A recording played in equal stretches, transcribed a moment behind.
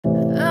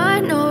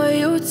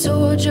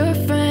told your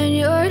friend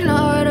you're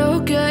not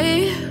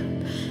okay,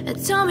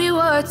 and tell me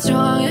what's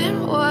wrong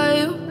and why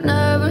you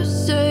never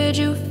said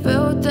you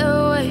felt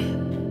that way.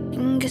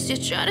 And guess you're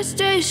trying to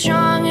stay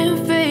strong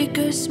and fake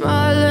a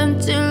smile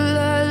until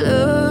I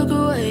look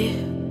away.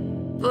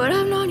 But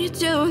I've known you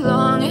too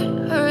long,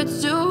 it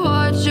hurts to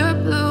watch your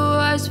blue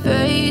eyes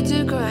fade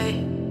to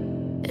gray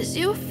as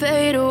you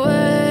fade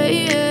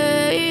away,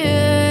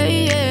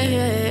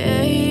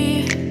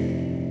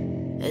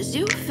 as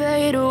you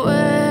fade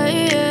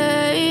away.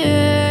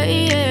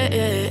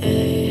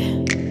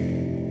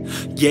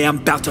 Yeah, I'm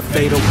about to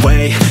fade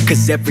away,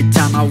 cause every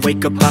time I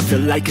wake up I feel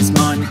like it's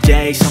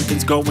Monday.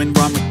 Something's going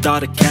wrong with all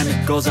the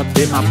chemicals up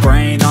in my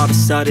brain. All of a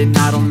sudden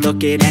I don't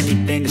look at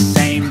anything the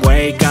same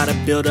way. Got a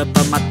buildup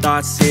of my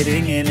thoughts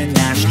sitting in an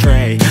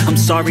ashtray. I'm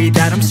sorry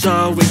that I'm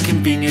so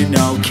inconvenient,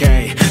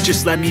 okay.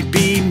 Just let me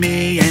be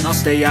me and I'll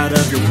stay out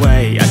of your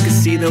way. I can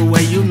see the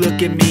way you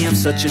look at me, I'm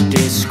such a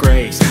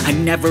disgrace. I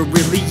never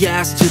really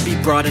asked to be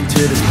brought into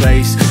this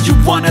place. You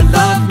wanna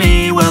love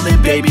me? Well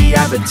then baby,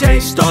 have a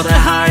taste. All the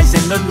highs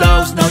and the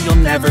lows, no, you'll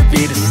never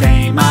be the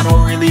same. I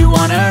don't really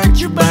wanna hurt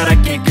you, but I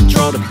can't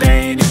control the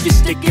pain. If you're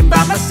sticking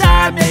by my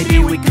side, maybe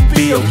we could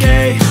be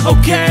okay.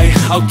 Okay,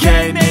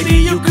 maybe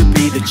you could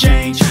be the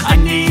change I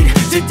need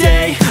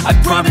today. I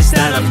promise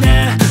that I've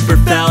never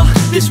felt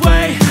this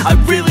way. I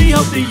really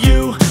hope that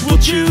you will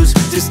choose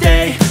to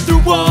stay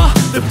through all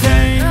the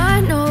pain.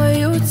 I know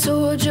you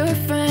told your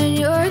friend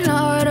you're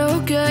not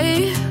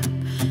okay,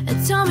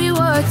 and tell me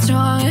what's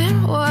wrong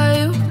and why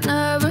you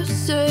never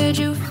said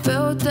you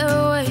felt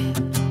that way.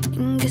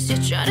 Guess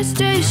you're trying to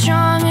stay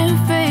strong and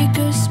fake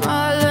a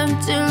smile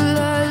until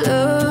I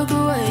look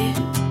away.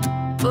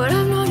 But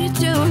I've known you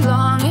too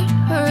long, it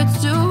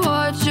hurts to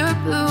watch your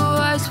blue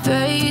eyes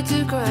fade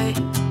to gray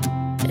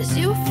as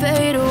you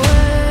fade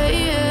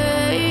away,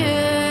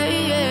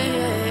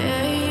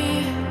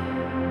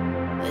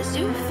 as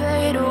you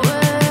fade away,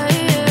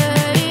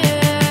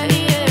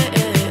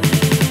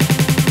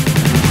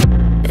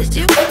 as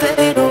you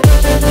fade away.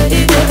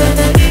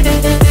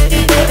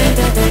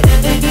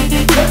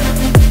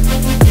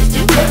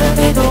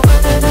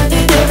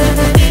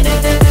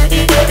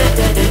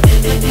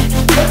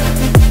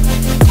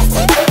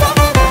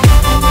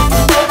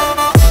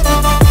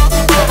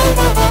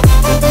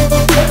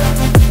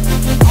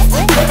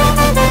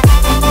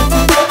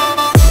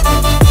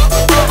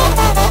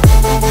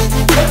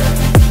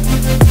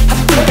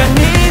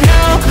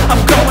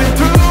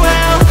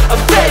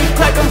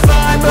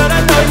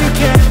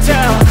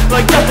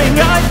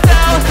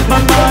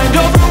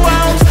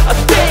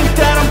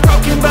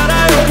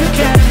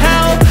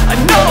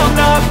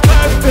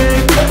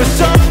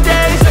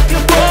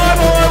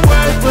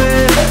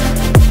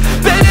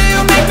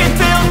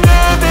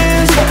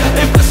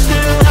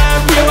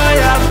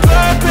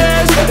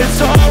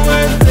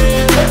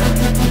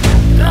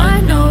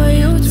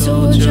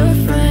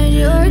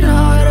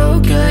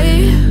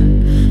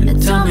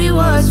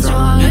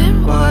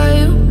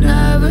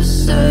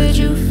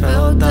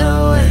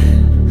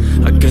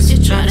 Try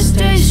to stay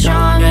strong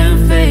and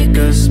fake a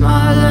smile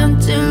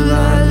until I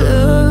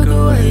look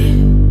away.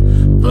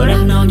 But I've known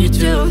you too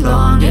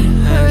long, it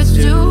hurts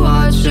to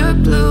watch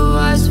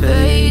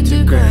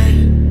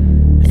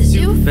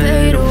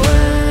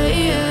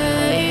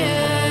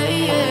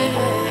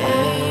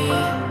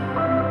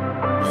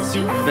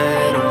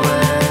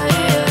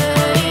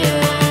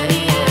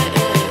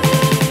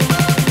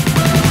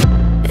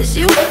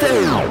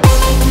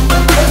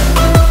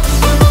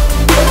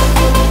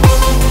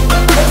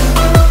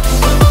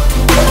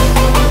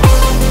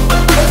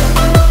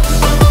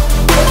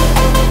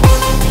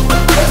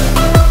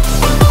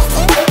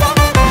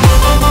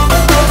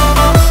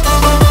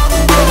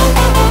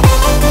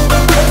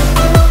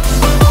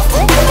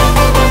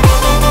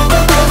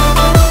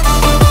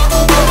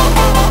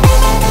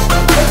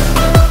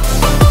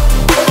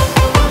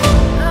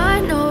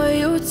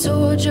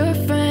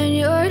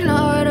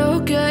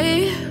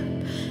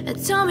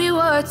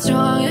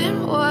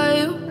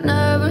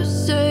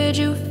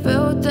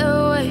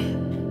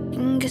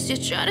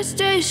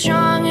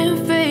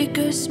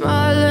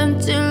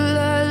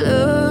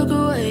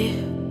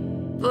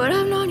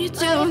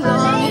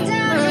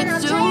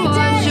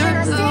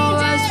your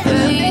blue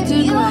eyes fade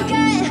to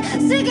gray.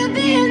 Sick of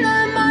being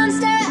the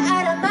monster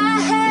out of my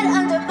head,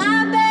 under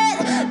my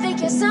bed. Think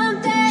you're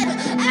something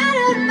out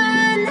of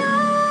my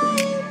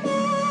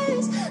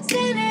nightmares.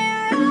 See me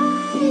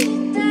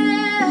right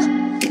there.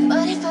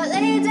 But if I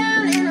lay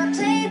down and I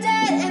play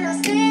dead and I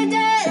stay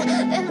dead,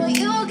 then will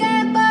you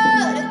get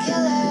bored of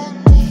killing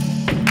me?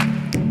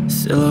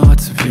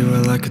 Silhouettes of you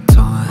are like a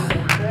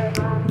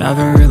taunt.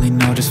 Never really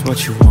know just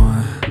what you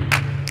want.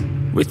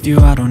 With you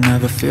I don't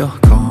ever feel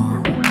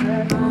calm.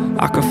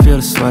 I can feel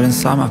the sweat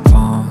inside my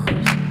palms.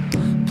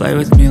 Play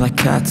with me like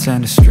cats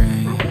and a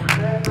string.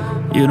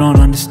 You don't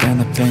understand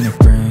the pain it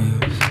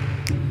brings.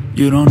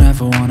 You don't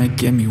ever wanna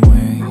give me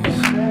wings.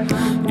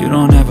 You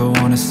don't ever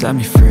wanna set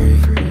me free.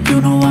 you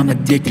know I'm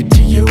addicted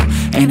to you.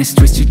 And it's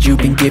twisted, you've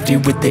been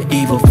gifted with the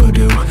evil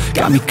voodoo.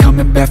 Got me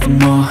coming back for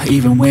more,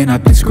 even when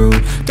I've been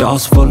screwed.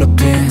 Dolls full of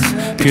pins,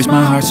 pierce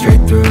my heart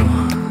straight through.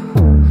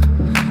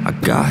 I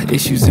got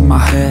issues in my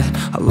head,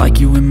 I like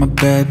you in my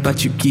bed,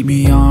 but you keep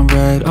me on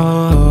red.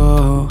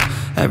 Oh,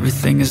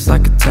 everything is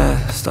like a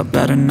test, I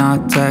better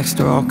not text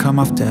or I'll come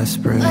off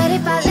desperate. But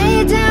if I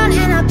lay down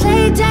and I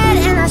play dead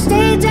and I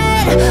stay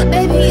dead,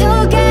 baby,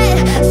 you'll get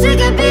sick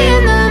of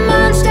being the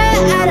monster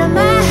out of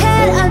my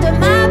head, under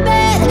my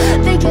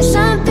bed, thinking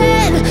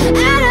something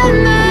out of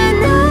my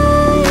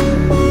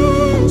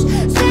nightmares,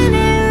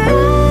 standing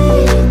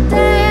right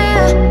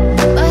there.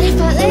 But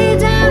if I lay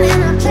down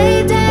and I play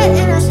dead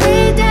and I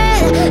stay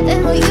dead, then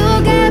will you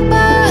get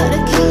bored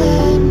of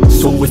killing me?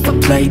 So if I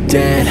play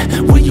dead,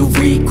 will you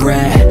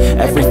regret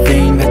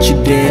everything that you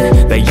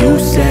did, that you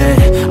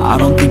said? I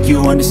don't think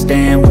you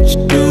understand what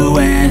you're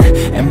doing,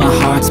 and my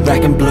heart's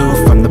black and blue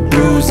from the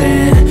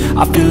bruising.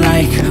 I feel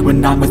like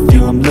when I'm with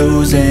you I'm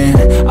losing.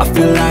 I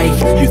feel like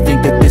you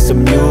think that this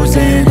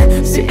amusing,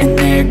 sitting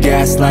there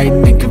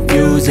gaslighting and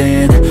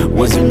confusing.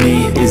 Was it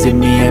me? Is it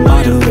me? Am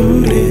I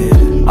deluded?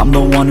 I'm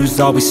the one who's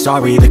always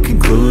sorry, the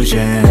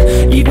conclusion,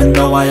 even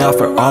though I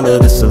offer all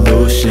of the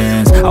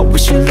solutions. I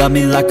wish you loved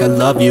me like I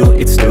love you,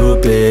 it's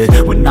stupid.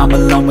 When I'm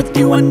alone with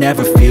you I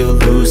never feel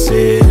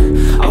lucid.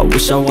 I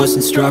wish I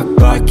wasn't struck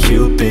by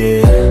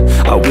Cupid.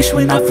 I wish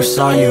when I first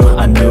saw you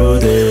I knew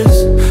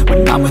this.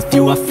 When I'm with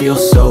you I feel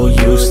so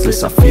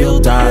useless, I feel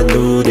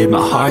diluted,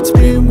 my heart's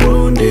been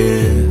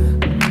wounded.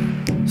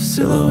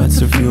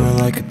 Silhouettes of you are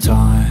like a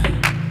taunt,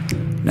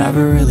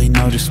 never really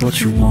know just what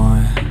you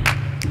want.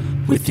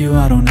 With you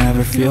I don't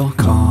ever feel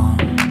calm,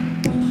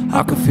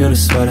 I can feel the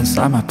sweat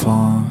inside my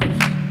palm.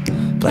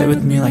 Play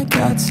with me like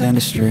cats and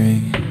a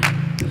string,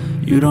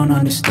 you don't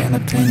understand the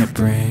pain it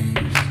brings.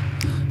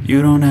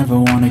 You don't ever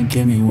wanna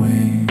give me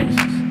wings,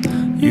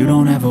 you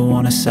don't ever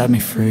wanna set me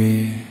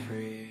free.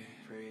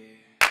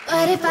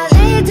 But if I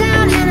lay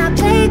down and I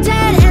play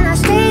dead and I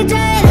stay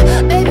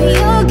dead, baby,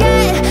 you'll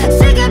get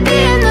sick of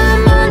being the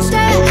monster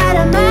out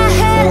of my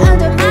head,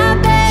 under my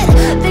bed,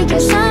 thinking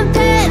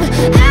something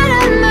out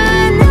of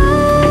my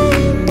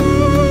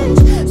nightmares,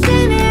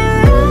 standing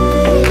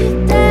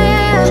right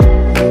there.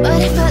 But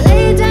if I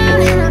lay down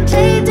and I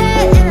play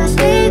dead and I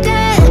stay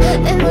dead,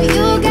 then will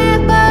you get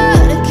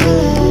bored of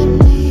killing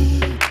me?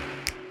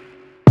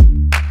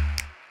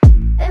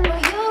 Then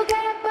will you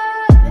get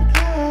bored of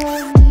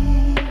killing me?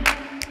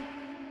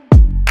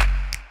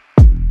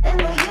 And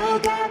will you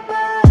get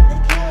bored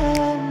of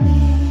killing me?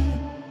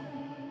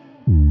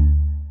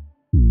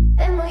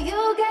 And will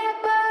you get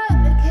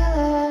bored of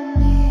killing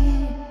me?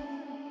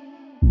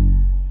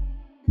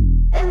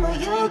 And will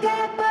you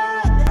get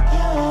bored of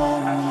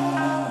killing me?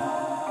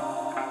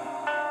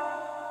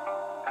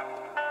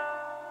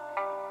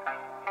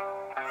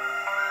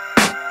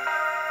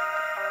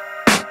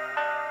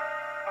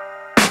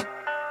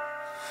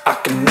 I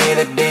can hear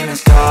the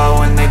demons call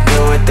when they do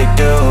what they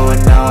do,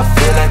 and now I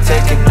feel like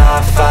taking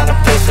off, find a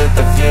place with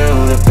a view.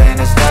 The pain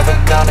is never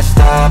gonna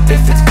stop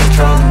if it's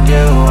controlling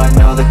you. I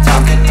know that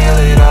time can heal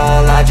it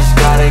all, I just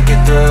gotta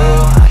get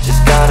through. I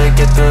just gotta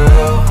get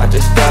through, I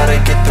just gotta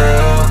get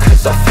through.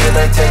 Cause I feel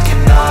like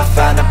taking off,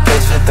 find a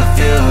place with a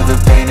view. The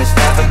pain is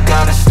never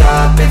gonna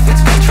stop if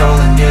it's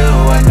controlling you.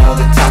 I know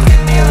that time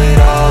can heal it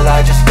all,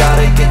 I just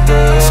gotta get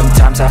through.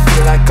 Sometimes I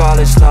feel like all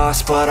is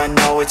lost, but I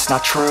know it's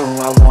not true.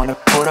 I wanna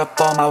put up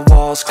all my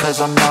walls cause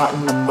I'm not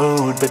in the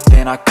mood, but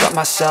then I cut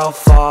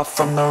myself off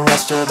from the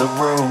rest of the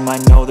room. I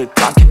know that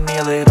time can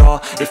heal it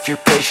all if you're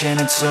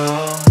patient, and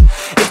soon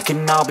it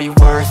can all be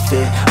worth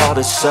it, all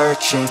the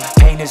searching.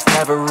 Pain is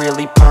never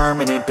really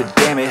permanent, but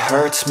damn it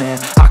hurts, man.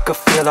 I could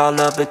feel all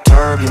of the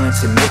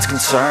turbulence and it's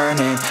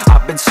concerning.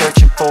 I've been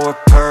searching for a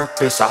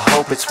purpose, I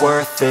hope it's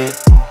worth it.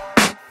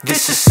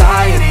 This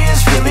society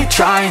is really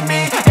trying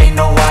me. Ain't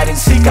no hide and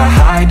seek, I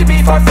hide to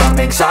be far from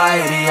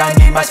anxiety. I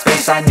need my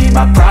space, I need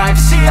my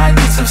privacy, I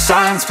need some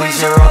silence, please.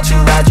 You're all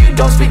too loud, you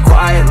don't speak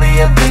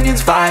quietly.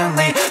 Opinions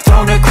violently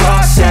thrown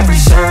across every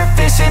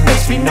surface, it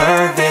makes me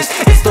nervous.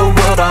 Is the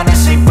world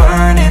honestly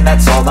burning?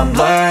 That's all I'm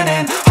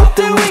learning. Hope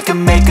that we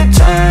can make a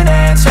turn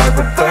and start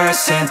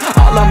reversing.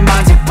 All our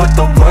minds and put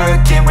the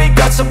work in, we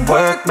got some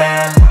work,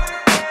 man.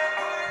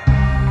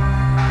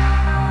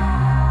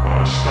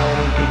 I just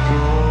gotta get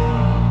through,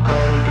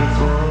 gotta get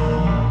through.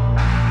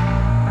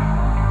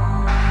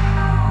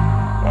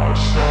 I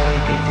just gotta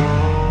get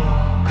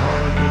through,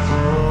 gotta get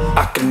through.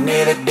 I can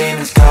hear the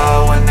demons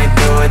call when they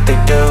do what they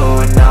do,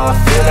 and now I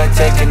feel like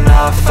taking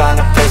off, find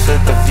a place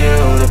with a view.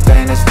 The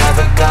pain is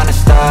never gonna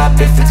stop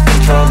if it's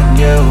controlling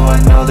you. I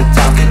know that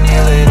time can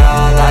heal it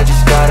all, I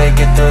just gotta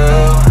get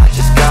through. I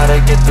just gotta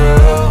get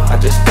through, I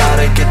just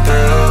gotta get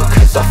through.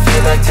 Cause I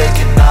feel like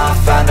taking off,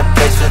 find a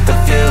place with a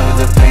view.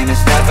 The pain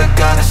is never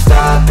gonna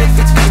stop if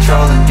it's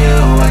controlling you.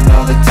 I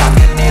know that time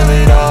can heal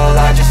it all,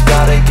 I just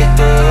gotta get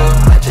through.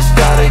 I just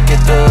gotta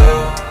get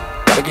through.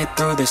 Gotta get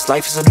through this,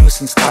 life is a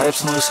nuisance, tie up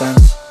some loose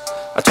ends.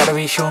 I try to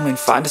be human,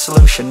 find a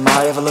solution,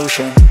 my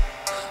evolution.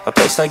 A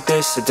place like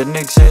this, it didn't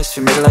exist,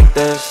 we made it like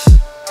this.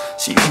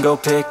 So you can go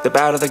pick the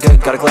bad or the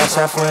good, got a glass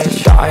halfway.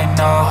 I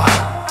know,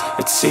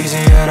 it's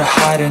easier to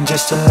hide than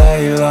just to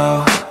lay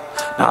low.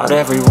 Not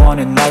everyone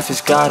in life has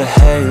got a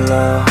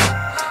halo.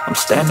 I'm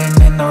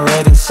standing in the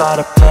red inside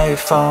a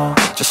payphone.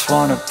 Just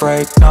wanna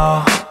break,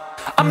 no,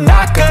 I'm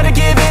not gonna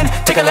give in.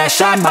 Take a last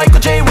shot, Michael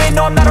J. Win.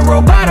 No, I'm not a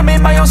robot, I'm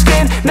in my own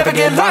skin. Never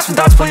get lost when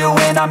thoughts pull you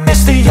in. I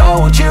miss the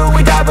old you,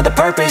 we died with a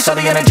purpose. All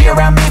the energy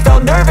around me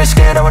felt nervous.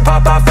 Scared I would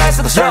pop out fast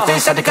to the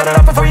surface. Had to cut it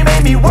off before you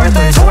made me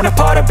worthless. Torn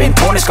apart, I've been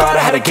torn and scarred. I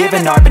had a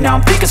given art, but now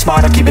I'm thinking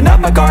smart. I'm keeping up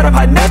my guard, I'm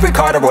hiding every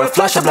card. A royal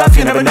flush of bluff,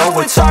 you never know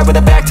what's hard. With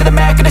a back to the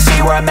mat, gonna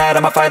see where I'm at.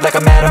 I'ma fight like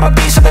I'm mad, I'ma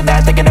be something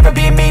that they can never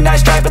be me.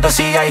 Nice try, but they'll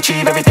see I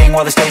achieve everything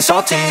while they stay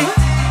salty.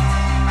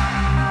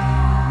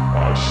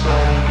 I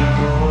started to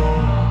go,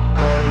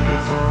 gotta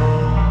get through.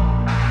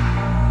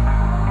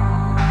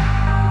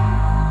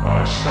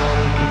 I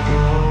started to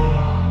go,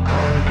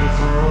 gotta get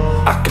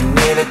through. I can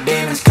hear the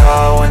demons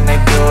call when they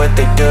do what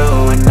they